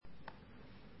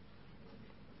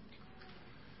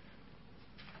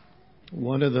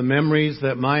One of the memories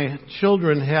that my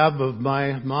children have of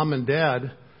my mom and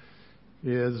dad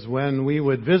is when we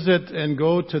would visit and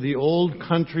go to the Old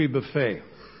Country Buffet.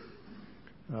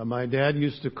 My dad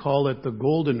used to call it the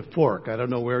Golden Fork. I don't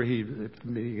know where he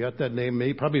got that name.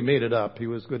 He probably made it up. He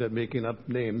was good at making up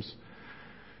names.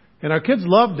 And our kids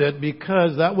loved it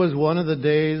because that was one of the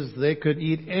days they could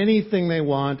eat anything they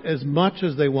want as much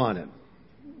as they wanted.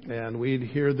 And we'd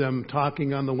hear them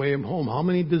talking on the way home. How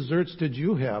many desserts did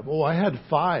you have? Oh, I had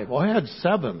 5. Oh, I had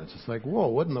 7. It's just like, whoa,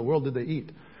 what in the world did they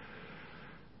eat?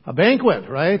 A banquet,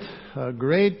 right? A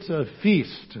great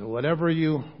feast, whatever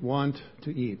you want to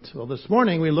eat. Well, this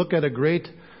morning we look at a great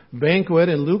banquet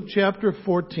in Luke chapter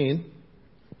 14.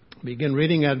 Begin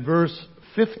reading at verse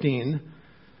 15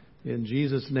 in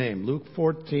Jesus' name. Luke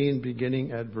 14,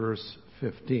 beginning at verse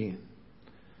 15.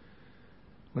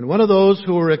 When one of those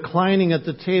who were reclining at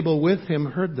the table with him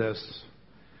heard this,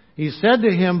 he said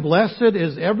to him, "Blessed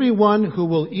is everyone who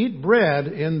will eat bread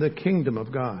in the kingdom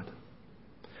of God."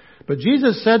 But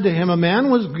Jesus said to him, "A man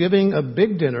was giving a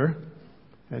big dinner,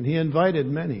 and he invited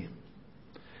many.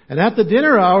 And at the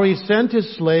dinner hour he sent his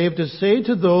slave to say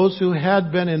to those who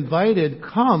had been invited,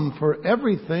 'Come, for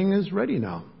everything is ready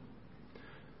now.'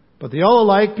 But they all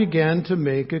alike began to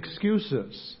make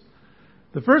excuses.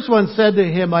 The first one said to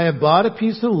him, 'I have bought a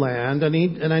piece of land,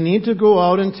 and I need to go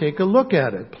out and take a look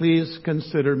at it. Please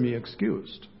consider me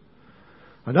excused.'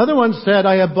 Another one said,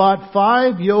 'I have bought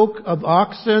 5 yoke of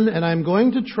oxen, and I'm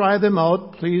going to try them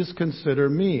out. Please consider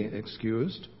me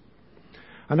excused.'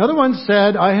 Another one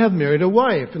said, 'I have married a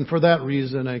wife, and for that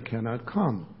reason I cannot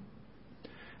come.'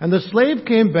 And the slave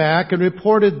came back and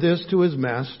reported this to his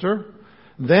master.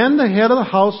 Then the head of the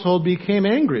household became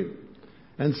angry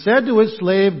and said to his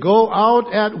slave, 'Go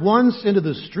out at once into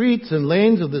the streets and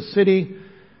lanes of the city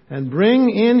and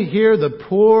bring in here the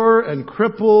poor and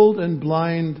crippled and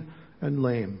blind and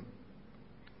lame.'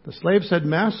 The slave said,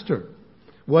 'Master,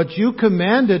 what you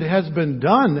commanded has been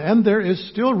done, and there is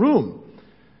still room.'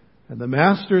 And the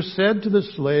master said to the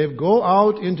slave, 'Go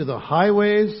out into the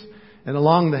highways and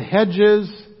along the hedges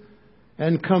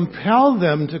and compel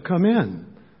them to come in,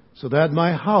 so that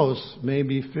my house may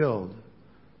be filled.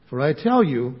 For I tell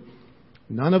you,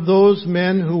 none of those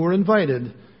men who were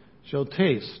invited shall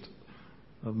taste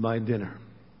of my dinner.'"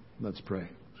 Let's pray.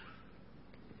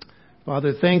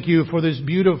 Father, thank you for this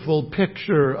beautiful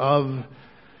picture of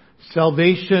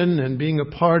salvation and being a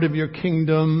part of your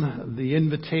kingdom, the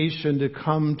invitation to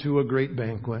come to a great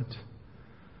banquet.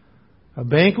 A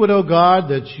banquet, O God,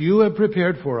 that you have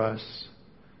prepared for us.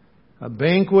 A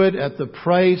banquet at the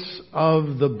price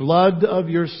of the blood of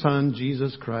your Son,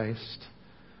 Jesus Christ.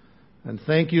 And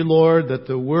thank you, Lord, that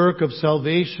the work of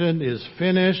salvation is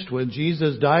finished. When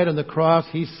Jesus died on the cross,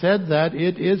 he said that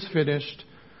it is finished.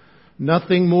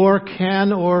 Nothing more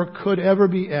can or could ever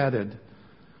be added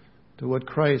to what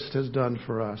Christ has done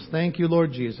for us. Thank you,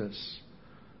 Lord Jesus,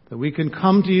 that we can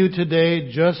come to you today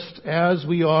just as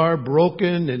we are,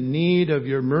 broken in need of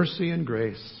your mercy and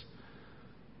grace.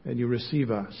 And you receive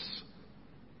us,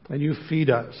 and you feed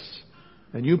us,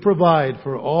 and you provide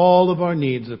for all of our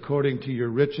needs according to your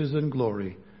riches and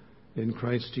glory in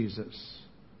Christ Jesus.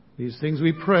 These things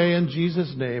we pray in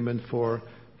Jesus' name and for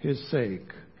his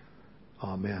sake.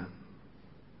 Amen.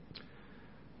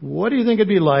 What do you think it'd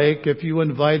be like if you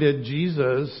invited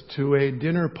Jesus to a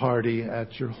dinner party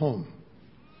at your home?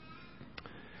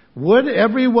 Would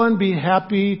everyone be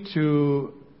happy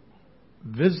to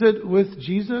visit with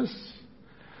Jesus?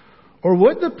 Or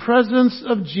would the presence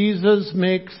of Jesus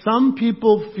make some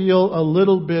people feel a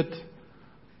little bit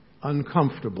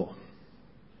uncomfortable?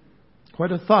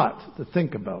 Quite a thought to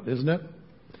think about, isn't it?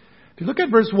 If you look at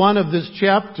verse 1 of this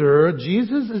chapter,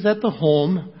 Jesus is at the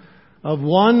home of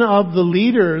one of the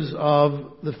leaders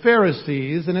of the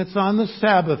Pharisees, and it's on the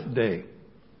Sabbath day.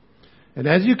 And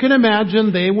as you can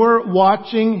imagine, they were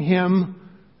watching him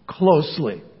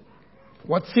closely.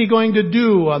 What's he going to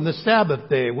do on the Sabbath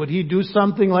day? Would he do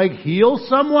something like heal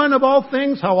someone of all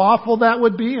things? How awful that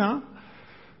would be, huh?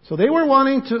 So they were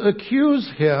wanting to accuse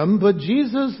him, but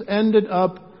Jesus ended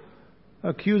up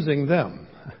accusing them.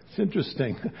 It's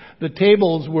interesting. The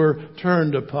tables were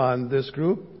turned upon this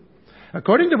group.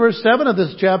 According to verse 7 of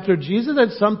this chapter, Jesus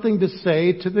had something to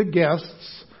say to the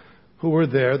guests who were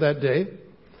there that day.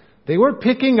 They were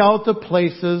picking out the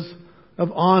places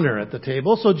of honor at the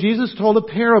table. So Jesus told a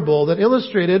parable that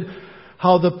illustrated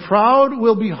how the proud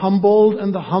will be humbled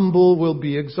and the humble will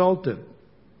be exalted.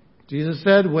 Jesus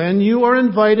said, "When you are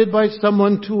invited by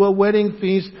someone to a wedding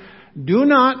feast, do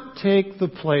not take the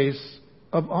place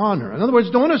of honor." In other words,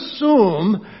 don't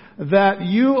assume that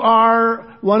you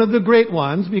are one of the great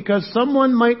ones because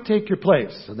someone might take your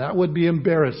place. And that would be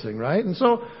embarrassing, right? And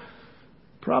so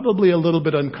probably a little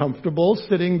bit uncomfortable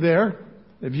sitting there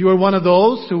if you were one of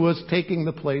those who was taking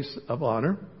the place of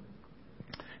honor.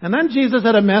 And then Jesus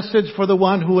had a message for the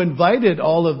one who invited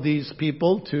all of these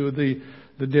people to the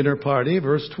dinner party.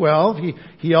 Verse 12,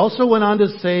 he also went on to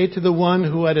say to the one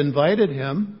who had invited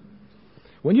him,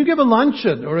 when you give a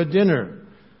luncheon or a dinner,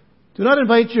 do not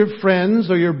invite your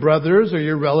friends or your brothers or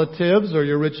your relatives or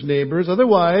your rich neighbors.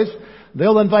 Otherwise,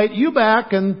 they'll invite you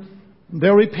back and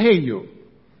they'll repay you.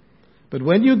 But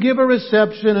when you give a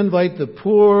reception, invite the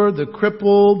poor, the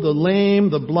crippled, the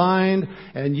lame, the blind,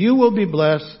 and you will be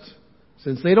blessed,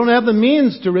 since they don't have the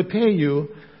means to repay you,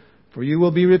 for you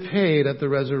will be repaid at the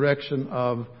resurrection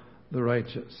of the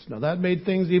righteous. Now that made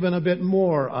things even a bit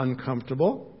more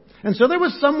uncomfortable. And so there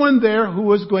was someone there who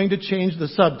was going to change the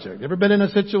subject. Ever been in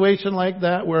a situation like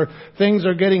that where things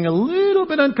are getting a little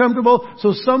bit uncomfortable?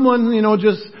 So someone,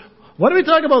 just, why don't we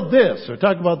talk about this or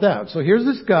talk about that? So here's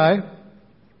this guy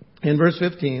in verse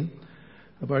 15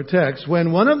 of our text.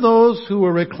 When one of those who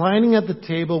were reclining at the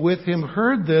table with him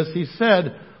heard this, he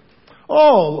said,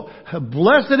 "Oh,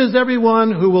 blessed is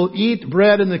everyone who will eat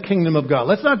bread in the kingdom of God."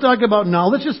 Let's not talk about now.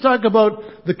 Let's just talk about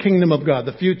the kingdom of God,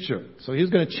 the future. So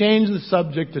he's going to change the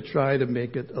subject to try to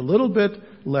make it a little bit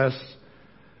less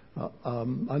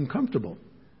uncomfortable.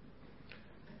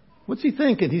 What's he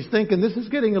thinking? He's thinking this is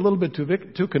getting a little bit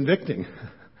too convicting.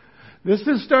 This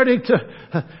is starting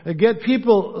to get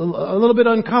people a little bit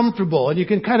uncomfortable, and you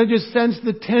can kind of just sense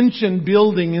the tension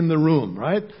building in the room,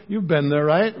 right? You've been there,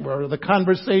 right? Where the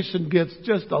conversation gets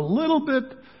just a little bit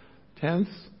tense.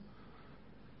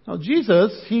 Now,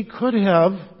 Jesus, he could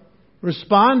have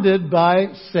responded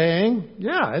by saying,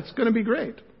 yeah, it's going to be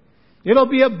great. It'll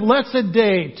be a blessed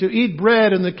day to eat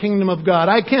bread in the kingdom of God.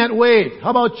 I can't wait.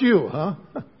 How about you, huh?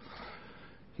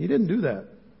 He didn't do that.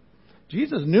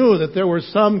 Jesus knew that there were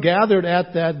some gathered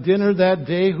at that dinner that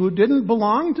day who didn't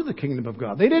belong to the kingdom of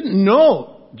God. They didn't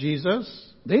know Jesus.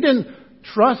 They didn't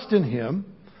trust in Him.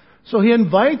 So He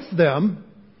invites them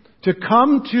to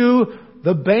come to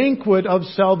the banquet of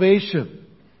salvation,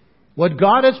 what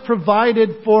God has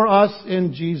provided for us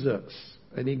in Jesus.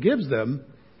 And He gives them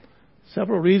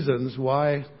several reasons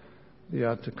why they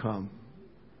ought to come.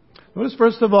 Notice,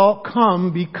 first of all,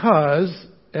 come because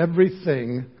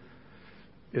everything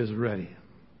is ready.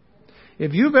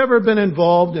 If you've ever been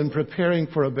involved in preparing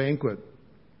for a banquet,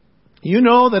 you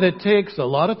know that it takes a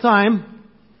lot of time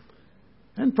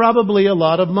and probably a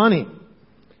lot of money.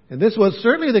 And this was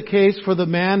certainly the case for the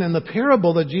man in the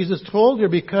parable that Jesus told here,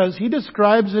 because he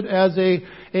describes it as a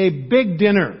big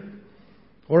dinner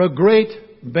or a great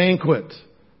banquet.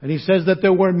 And he says that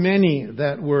there were many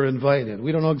that were invited.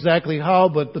 We don't know exactly how,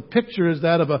 but the picture is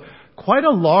that of quite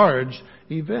a large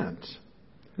event.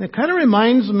 And it kind of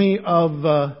reminds me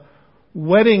of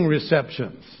wedding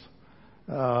receptions.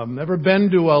 Ever been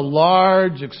to a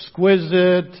large,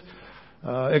 exquisite,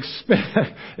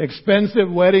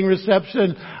 expensive wedding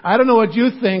reception? I don't know what you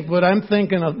think, but I'm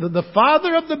thinking of the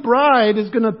father of the bride is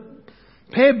going to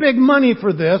pay big money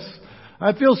for this.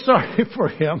 I feel sorry for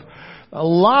him. A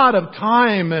lot of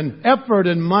time and effort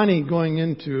and money going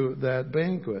into that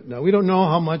banquet. Now, we don't know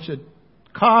how much it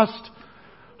cost,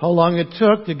 how long it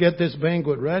took to get this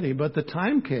banquet ready, but the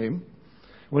time came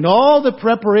when all the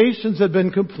preparations had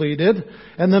been completed,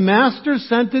 and the master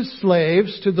sent his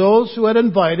slaves to those who had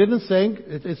invited and saying,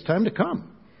 it's time to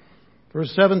come.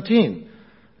 Verse 17,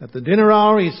 at the dinner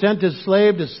hour he sent his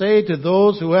slave to say to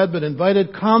those who had been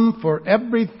invited, come, for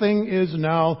everything is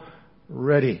now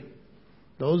ready.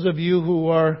 Those of you who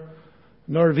are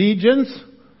Norwegians,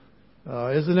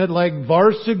 isn't it like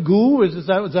varsågod? Is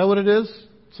that what it is?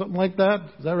 Something like that?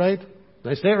 Is that right? Did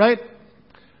I say it right?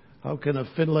 How can a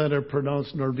Finlander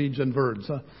pronounce Norwegian words?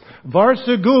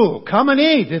 Varsågod, come and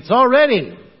eat. It's all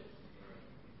ready.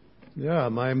 Yeah,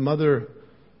 my mother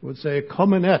would say,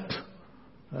 kom and ät.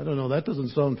 I don't know, that doesn't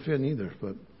sound Finn either.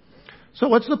 But so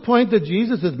what's the point that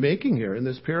Jesus is making here in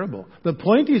this parable? The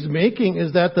point he's making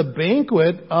is that the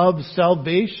banquet of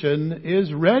salvation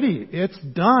is ready. It's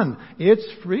done. It's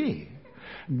free.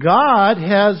 God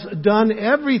has done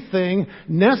everything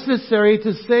necessary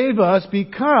to save us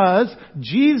because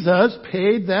Jesus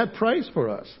paid that price for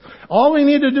us. All we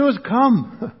need to do is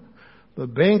come. The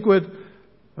banquet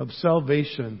of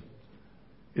salvation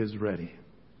is ready.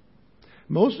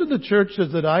 Most of the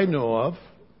churches that I know of,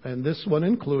 and this one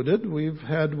included, we've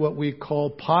had what we call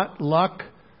potluck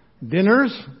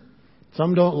dinners.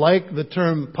 Some don't like the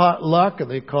term potluck, and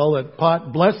they call it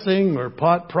pot blessing or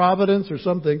pot providence or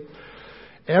something.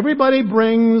 Everybody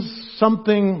brings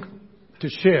something to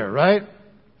share, right?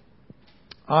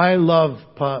 I love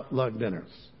potluck dinners.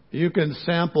 You can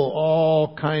sample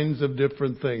all kinds of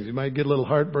different things. You might get a little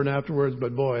heartburn afterwards,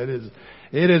 but boy,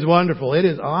 it is wonderful. It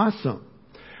is awesome.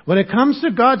 When it comes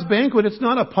to God's banquet, it's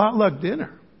not a potluck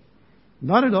dinner.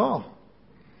 Not at all.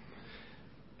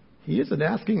 He isn't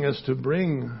asking us to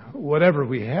bring whatever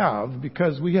we have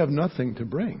because we have nothing to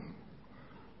bring.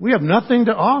 We have nothing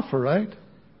to offer, right?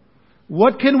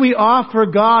 What can we offer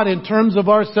God in terms of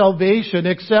our salvation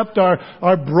except our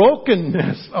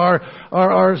brokenness,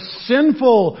 our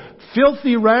sinful,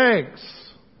 filthy rags?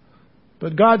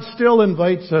 But God still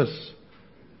invites us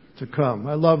to come.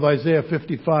 I love Isaiah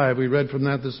 55. We read from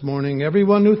that this morning.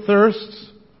 Everyone who thirsts,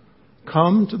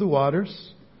 come to the waters.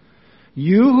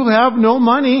 You who have no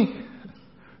money,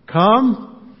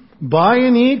 come, buy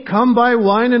and eat. Come buy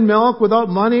wine and milk without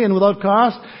money and without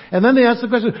cost. And then they ask the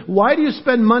question, why do you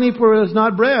spend money for what is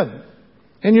not bread?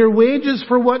 And your wages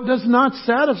for what does not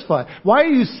satisfy? Why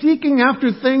are you seeking after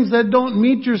things that don't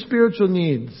meet your spiritual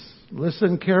needs?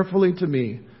 Listen carefully to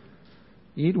me.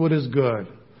 Eat what is good.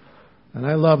 And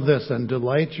I love this. And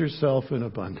delight yourself in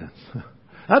abundance.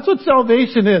 That's what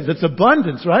salvation is. It's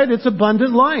abundance, right? It's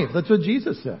abundant life. That's what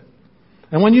Jesus said.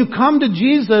 And when you come to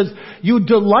Jesus, you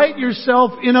delight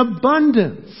yourself in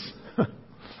abundance.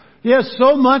 He has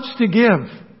so much to give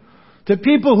to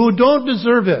people who don't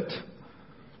deserve it.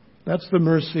 That's the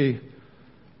mercy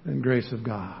and grace of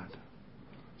God.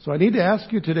 So I need to ask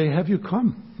you today, have you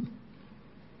come?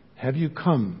 Have you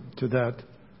come to that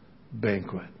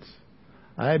banquet?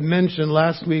 I mentioned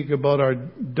last week about our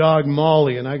dog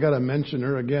Molly, and I got to mention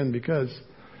her again because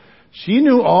she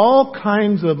knew all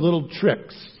kinds of little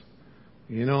tricks.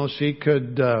 You know, she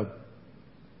could pray.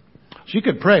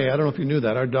 I don't know if you knew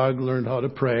that. Our dog learned how to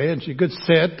pray, and she could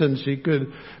sit, and she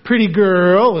could pretty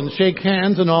girl and shake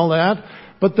hands and all that.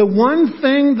 But the one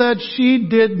thing that she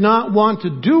did not want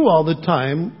to do all the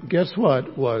time, guess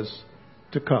what, was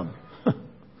to come.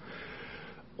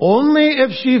 Only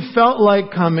if she felt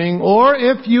like coming, or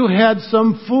if you had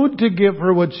some food to give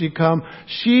her would she come.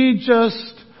 She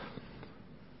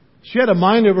had a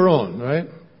mind of her own, right?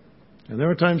 And there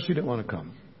were times she didn't want to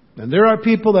come. And there are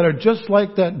people that are just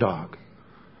like that dog.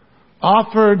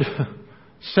 Offered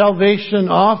salvation,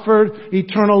 offered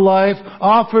eternal life,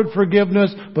 offered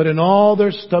forgiveness, but in all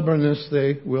their stubbornness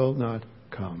they will not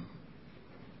come.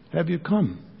 Have you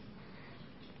come?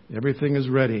 Everything is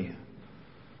ready.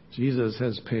 Jesus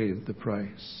has paid the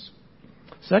price.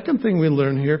 Second thing we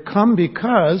learn here, come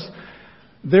because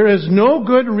there is no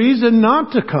good reason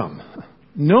not to come.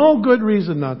 No good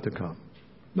reason not to come.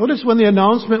 Notice when the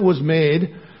announcement was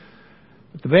made,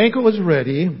 the banquet was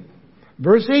ready,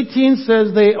 verse 18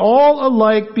 says they all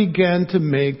alike began to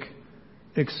make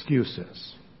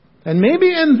excuses. And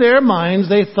maybe in their minds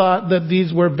they thought that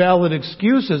these were valid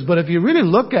excuses, but if you really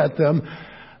look at them,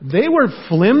 they were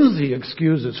flimsy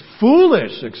excuses,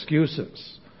 foolish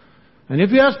excuses. And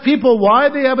if you ask people why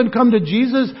they haven't come to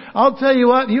Jesus, I'll tell you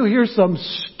what, you hear some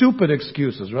stupid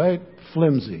excuses, right?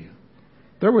 Flimsy.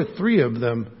 There were 3 of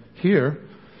them here.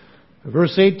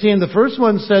 Verse 18, the first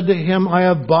one said to him, I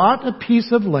have bought a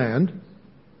piece of land,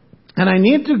 and I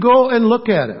need to go and look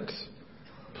at it.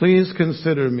 Please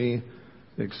consider me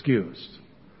excused.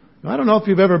 Now, I don't know if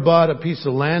you've ever bought a piece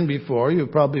of land before.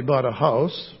 You've probably bought a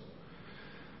house.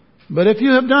 But if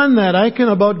you have done that, I can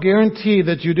about guarantee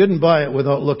that you didn't buy it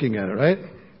without looking at it, right?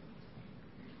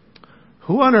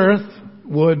 Who on earth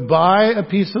would buy a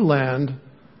piece of land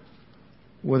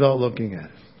without looking at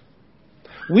it?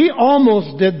 We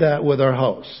almost did that with our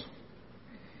house.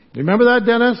 You remember that,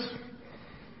 Dennis?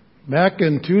 Back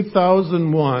in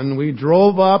 2001, we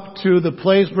drove up to the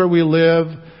place where we live,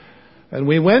 and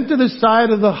we went to the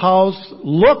side of the house,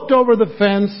 looked over the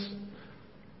fence,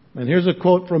 and here's a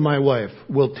quote from my wife,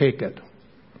 we'll take it.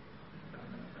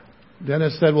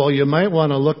 Dennis said, well, you might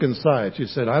want to look inside. She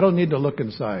said, I don't need to look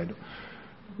inside.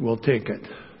 We'll take it.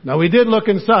 Now, we did look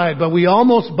inside, but we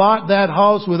almost bought that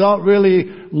house without really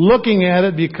looking at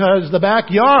it because the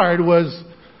backyard was,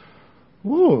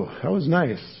 that was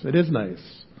nice. It is nice.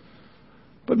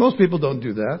 But most people don't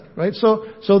do that, right?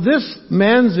 So this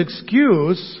man's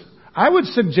excuse, I would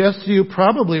suggest to you,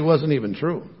 probably wasn't even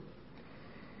true.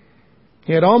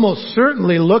 He had almost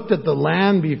certainly looked at the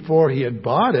land before he had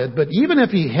bought it, but even if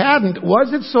he hadn't,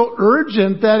 was it so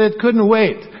urgent that it couldn't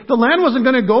wait? The land wasn't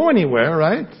going to go anywhere,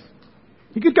 right?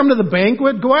 He could come to the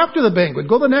banquet, go after the banquet,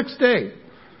 go the next day.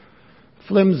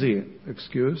 Flimsy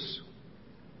excuse.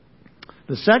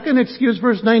 The second excuse,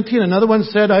 verse 19, another one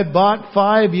said, I bought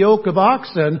 5 yoke of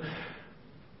oxen,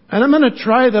 and I'm going to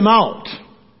try them out.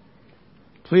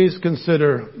 Please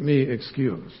consider me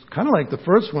excused. Kind of like the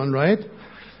first one, right?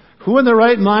 Who in their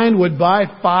right mind would buy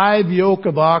 5 yoke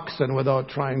of oxen without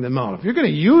trying them out? If you're going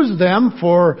to use them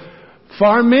for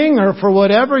farming or for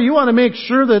whatever, you want to make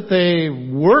sure that they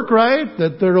work right,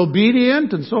 that they're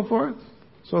obedient and so forth.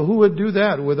 So who would do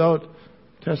that without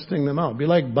testing them out? It'd be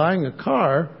like buying a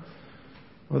car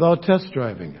without test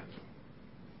driving it.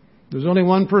 There's only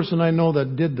one person I know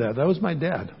that did that. That was my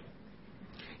dad.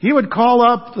 He would call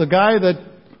up the guy that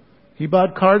he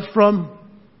bought cars from.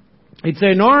 He'd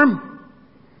say, Norm,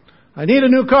 I need a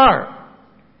new car.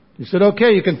 He said,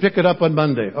 okay, you can pick it up on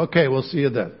Monday. Okay, we'll see you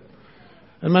then.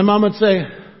 And my mom would say,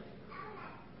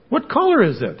 what color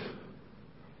is it?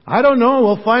 I don't know.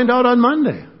 We'll find out on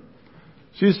Monday.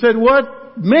 She said,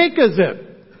 what make is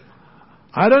it?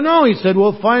 I don't know. He said,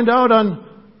 we'll find out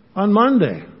on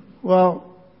Monday. Well,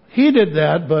 he did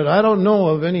that, but I don't know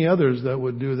of any others that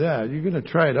would do that. You're going to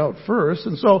try it out first.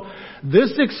 And so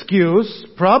this excuse,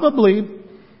 probably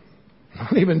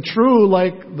not even true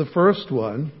like the first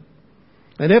one.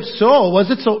 And if so, was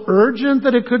it so urgent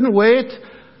that it couldn't wait?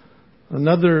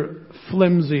 Another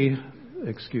flimsy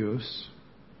excuse.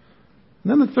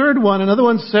 And then the third one, another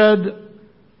one said,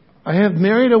 I have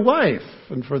married a wife,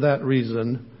 and for that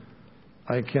reason,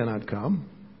 I cannot come.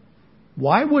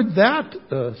 Why would that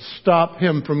stop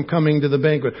him from coming to the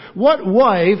banquet? What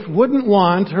wife wouldn't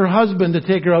want her husband to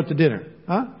take her out to dinner?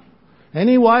 Huh?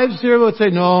 Any wives here would say,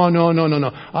 no.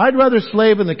 I'd rather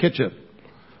slave in the kitchen.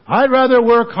 I'd rather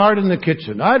work hard in the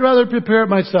kitchen. I'd rather prepare it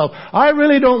myself. I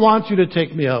really don't want you to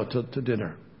take me out to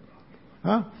dinner.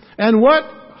 Huh? And what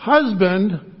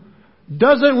husband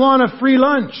doesn't want a free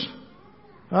lunch?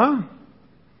 Huh?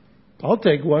 I'll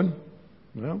take one.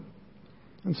 Well,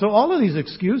 and so all of these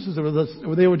excuses,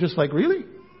 they were just like, really?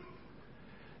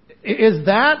 Is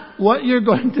that what you're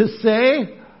going to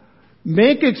say?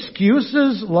 Make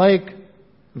excuses like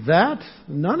that?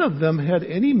 None of them had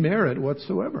any merit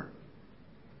whatsoever.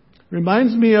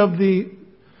 Reminds me of the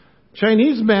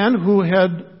Chinese man who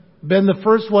had been the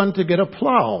first one to get a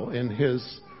plow in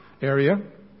his area.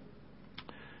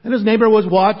 And his neighbor was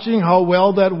watching how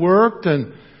well that worked,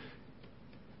 and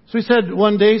so he said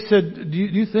one day, do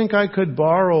you think I could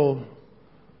borrow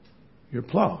your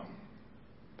plow?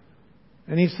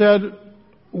 And he said,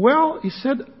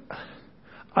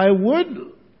 I would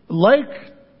like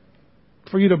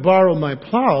for you to borrow my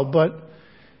plow, but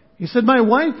he said, my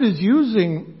wife is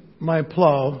using my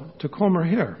plow to comb her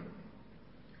hair.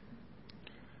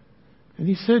 And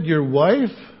he said, your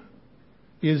wife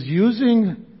is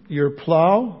using your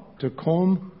plow to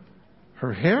comb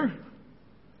her hair?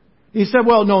 He said,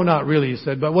 well, no, not really, he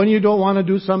said. But when you don't want to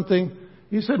do something,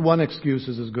 he said, one excuse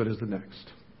is as good as the next.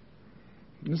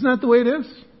 Isn't that the way it is?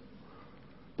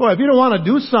 Boy, if you don't want to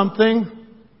do something,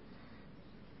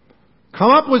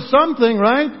 come up with something,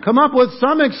 right? Come up with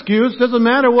some excuse. Doesn't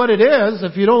matter what it is.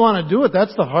 If you don't want to do it,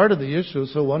 that's the heart of the issue.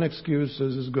 So one excuse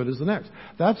is as good as the next.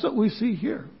 That's what we see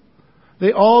here.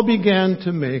 They all began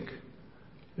to make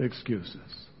excuses.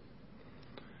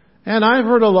 And I've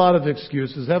heard a lot of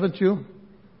excuses, haven't you?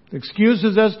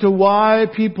 Excuses as to why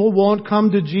people won't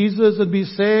come to Jesus and be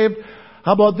saved.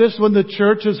 How about this one? The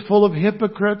church is full of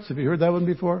hypocrites. Have you heard that one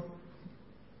before?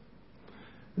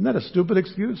 Isn't that a stupid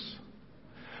excuse?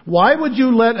 Why would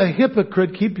you let a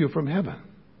hypocrite keep you from heaven?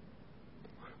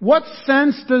 What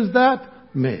sense does that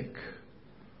make?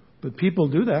 But people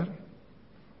do that.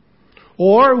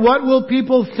 Or what will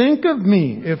people think of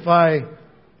me if I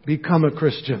become a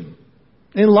Christian?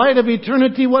 In light of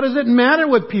eternity, what does it matter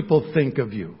what people think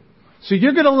of you? So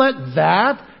you're going to let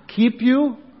that keep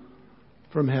you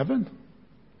from heaven?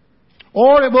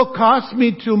 Or it will cost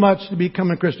me too much to become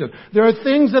a Christian. There are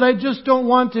things that I just don't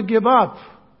want to give up.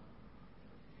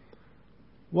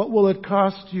 What will it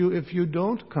cost you if you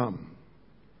don't come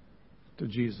to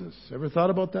Jesus? Ever thought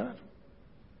about that?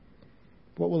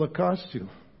 What will it cost you?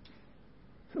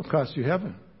 It'll cost you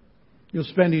heaven. You'll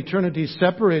spend eternity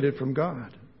separated from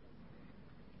God.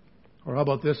 Or how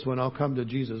about this one? I'll come to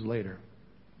Jesus later.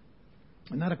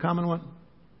 Isn't that a common one?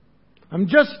 I'm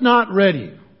just not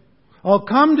ready. I'll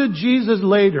come to Jesus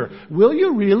later. Will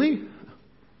you really?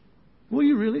 Will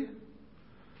you really?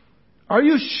 Are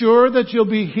you sure that you'll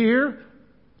be here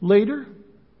later?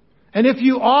 And if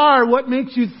you are, what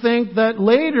makes you think that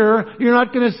later you're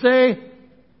not going to say,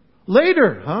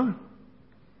 later, huh?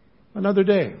 Another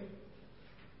day.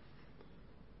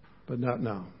 But not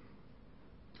now.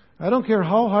 I don't care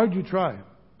how hard you try.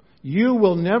 You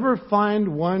will never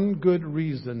find one good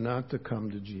reason not to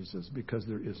come to Jesus, because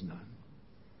there is none.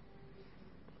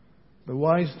 The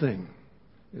wise thing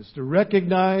is to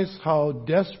recognize how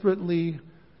desperately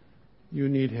you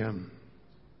need Him.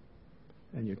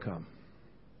 And you come.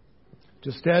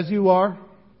 Just as you are,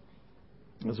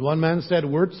 As one man said,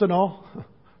 warts and all.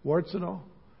 Warts and all.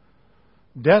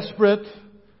 Desperate,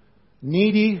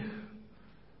 needy,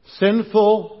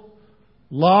 sinful,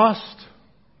 lost.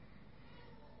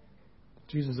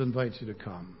 Jesus invites you to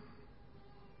come.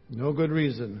 No good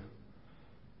reason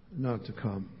not to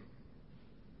come.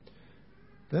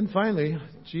 Then finally,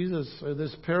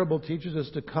 this parable teaches us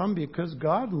to come because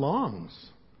God longs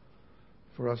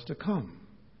for us to come.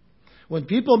 When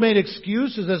people made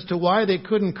excuses as to why they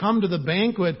couldn't come to the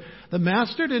banquet, the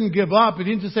master didn't give up. He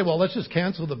didn't just say, well, let's just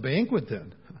cancel the banquet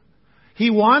then. He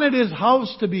wanted his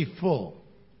house to be full.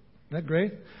 Isn't that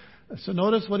great? So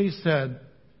notice what he said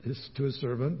to his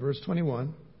servant, verse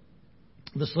 21.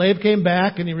 The slave came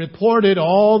back and he reported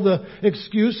all the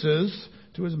excuses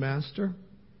to his master.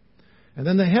 And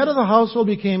then the head of the household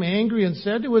became angry and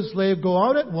said to his slave, go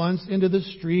out at once into the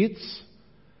streets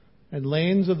and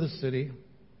lanes of the city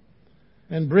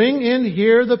and bring in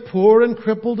here the poor and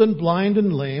crippled and blind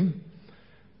and lame.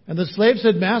 And the slave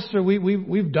said, Master,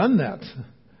 we've done that.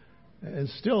 And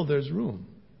still there's room.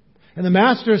 And the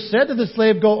master said to the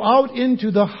slave, go out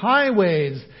into the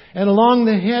highways and along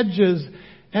the hedges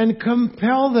and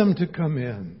compel them to come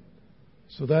in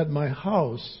so that my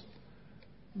house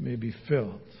may be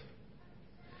filled.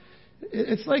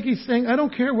 It's like he's saying, I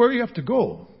don't care where you have to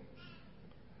go.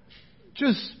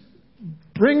 Just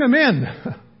bring them in.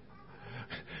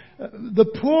 The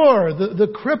poor,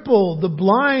 the crippled, the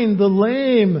blind, the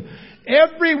lame,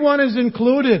 everyone is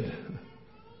included.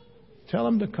 Tell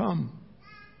them to come.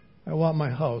 I want my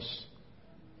house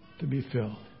to be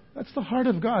filled. That's the heart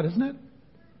of God, isn't it?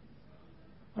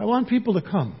 I want people to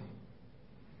come.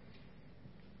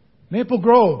 Maple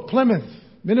Grove, Plymouth,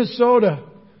 Minnesota,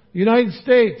 United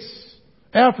States,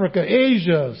 Africa,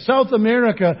 Asia, South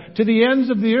America, to the ends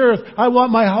of the earth. I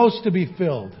want my house to be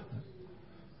filled.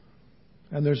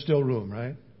 And there's still room,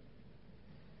 right?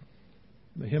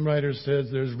 The hymn writer says,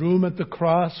 there's room at the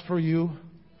cross for you.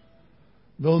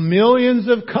 Though millions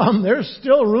have come, there's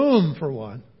still room for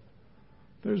one.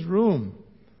 There's room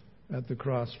at the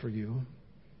cross for you.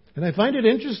 And I find it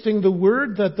interesting the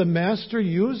word that the Master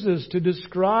uses to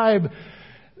describe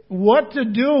what to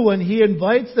do when He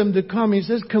invites them to come. He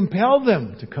says, compel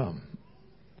them to come.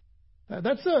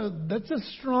 That's a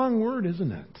strong word,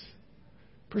 isn't it?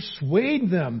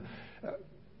 Persuade them.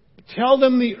 Tell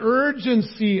them the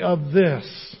urgency of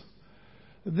this.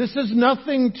 This is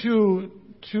nothing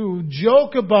to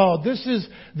joke about. This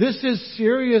is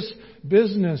serious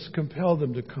business. Compel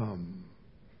them to come.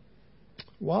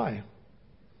 Why?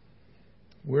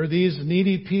 Were these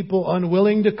needy people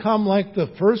unwilling to come like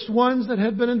the first ones that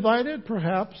had been invited?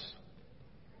 Perhaps.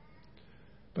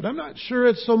 But I'm not sure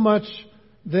it's so much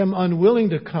them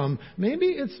unwilling to come. Maybe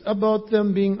it's about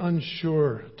them being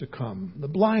unsure to come. The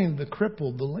blind, the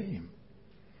crippled, the lame.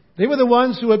 They were the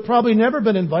ones who had probably never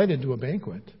been invited to a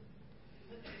banquet.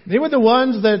 They were the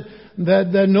ones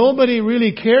that nobody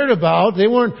really cared about. They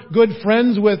weren't good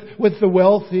friends with the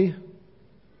wealthy.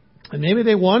 And maybe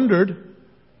they wondered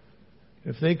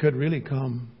if they could really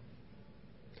come.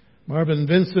 Marvin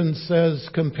Vincent says,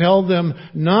 compel them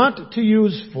not to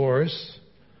use force,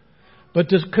 but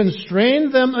to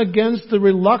constrain them against the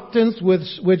reluctance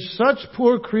which such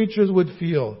poor creatures would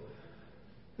feel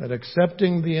at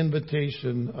accepting the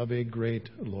invitation of a great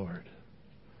Lord.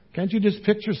 Can't you just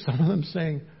picture some of them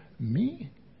saying, me?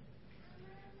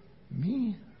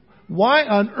 Me? Why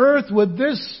on earth would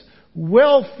this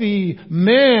wealthy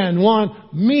man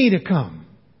want me to come?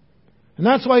 And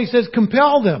that's why he says,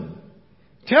 compel them.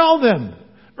 Tell them.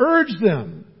 Urge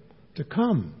them to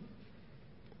come.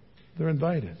 They're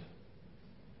invited.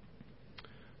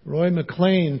 Roy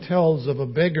McLean tells of a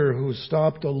beggar who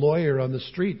stopped a lawyer on the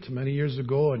street many years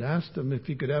ago and asked him if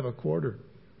he could have a quarter.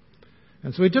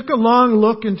 And so he took a long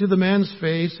look into the man's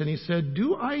face and he said,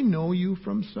 do I know you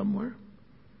from somewhere?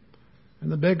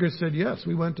 And the beggar said, yes,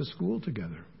 we went to school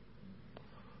together.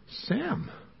 Sam,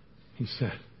 he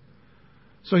said.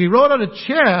 So he wrote out a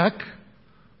check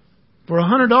for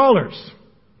 $100.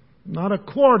 Not a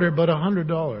quarter, but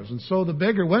 $100. And so the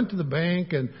beggar went to the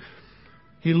bank and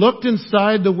he looked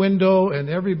inside the window and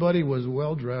everybody was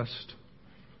well dressed.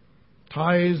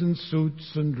 Ties and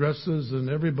suits and dresses, and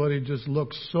everybody just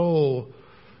looked so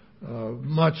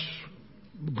much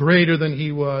greater than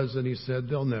he was. And he said,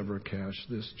 they'll never cash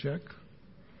this check.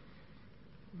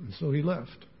 And so he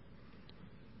left.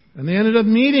 And they ended up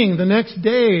meeting the next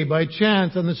day by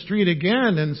chance on the street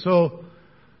again. And so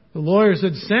the lawyer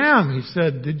said, Sam, he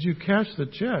said, did you cash the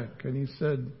check? And he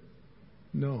said,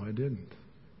 no, I didn't.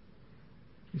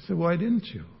 He said, why didn't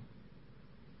you?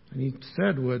 And he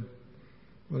said what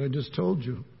I just told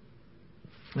you.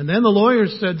 And then the lawyer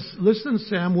said, listen,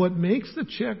 Sam, what makes the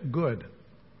check good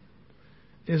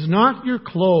is not your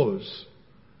clothes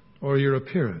or your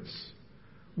appearance.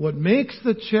 What makes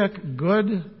the check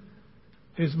good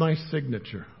is my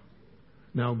signature.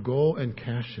 Now go and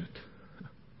cash it.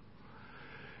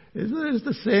 Isn't it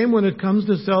the same when it comes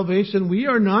to salvation? We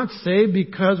are not saved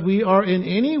because we are in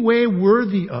any way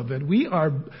worthy of it. We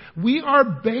are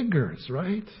beggars,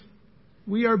 right?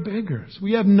 We are beggars.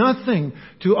 We have nothing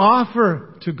to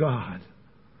offer to God.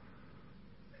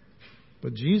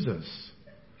 But Jesus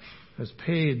has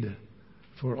paid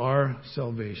for our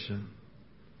salvation,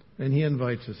 and He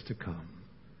invites us to come.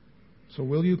 So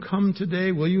will you come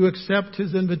today? Will you accept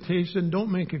His invitation?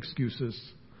 Don't make excuses.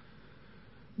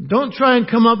 Don't try and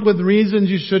come up with reasons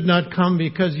you should not come,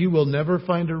 because you will never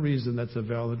find a reason that's a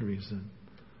valid reason.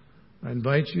 I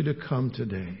invite you to come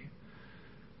today.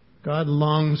 God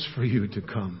longs for you to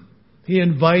come. He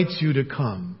invites you to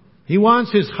come. He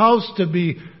wants His house to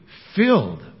be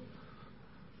filled.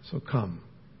 So come.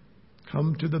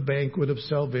 Come to the banquet of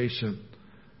salvation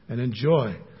and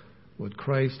enjoy what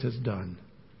Christ has done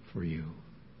for you.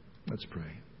 Let's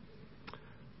pray.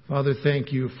 Father,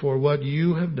 thank you for what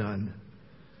you have done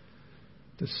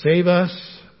to save us,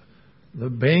 the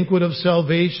banquet of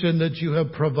salvation that you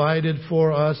have provided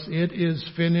for us. It is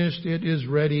finished. It is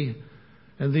ready.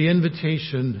 And the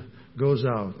invitation goes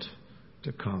out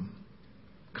to come.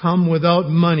 Come without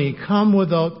money. Come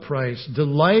without price.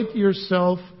 Delight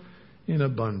yourself in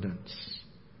abundance.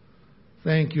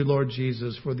 Thank you, Lord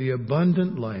Jesus, for the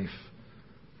abundant life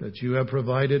that you have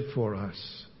provided for us.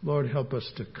 Lord, help us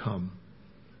to come,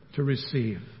 to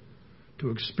receive, to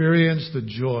experience the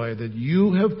joy that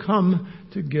you have come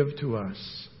to give to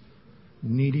us,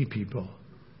 needy people.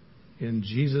 In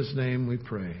Jesus' name we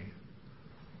pray.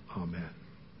 Amen.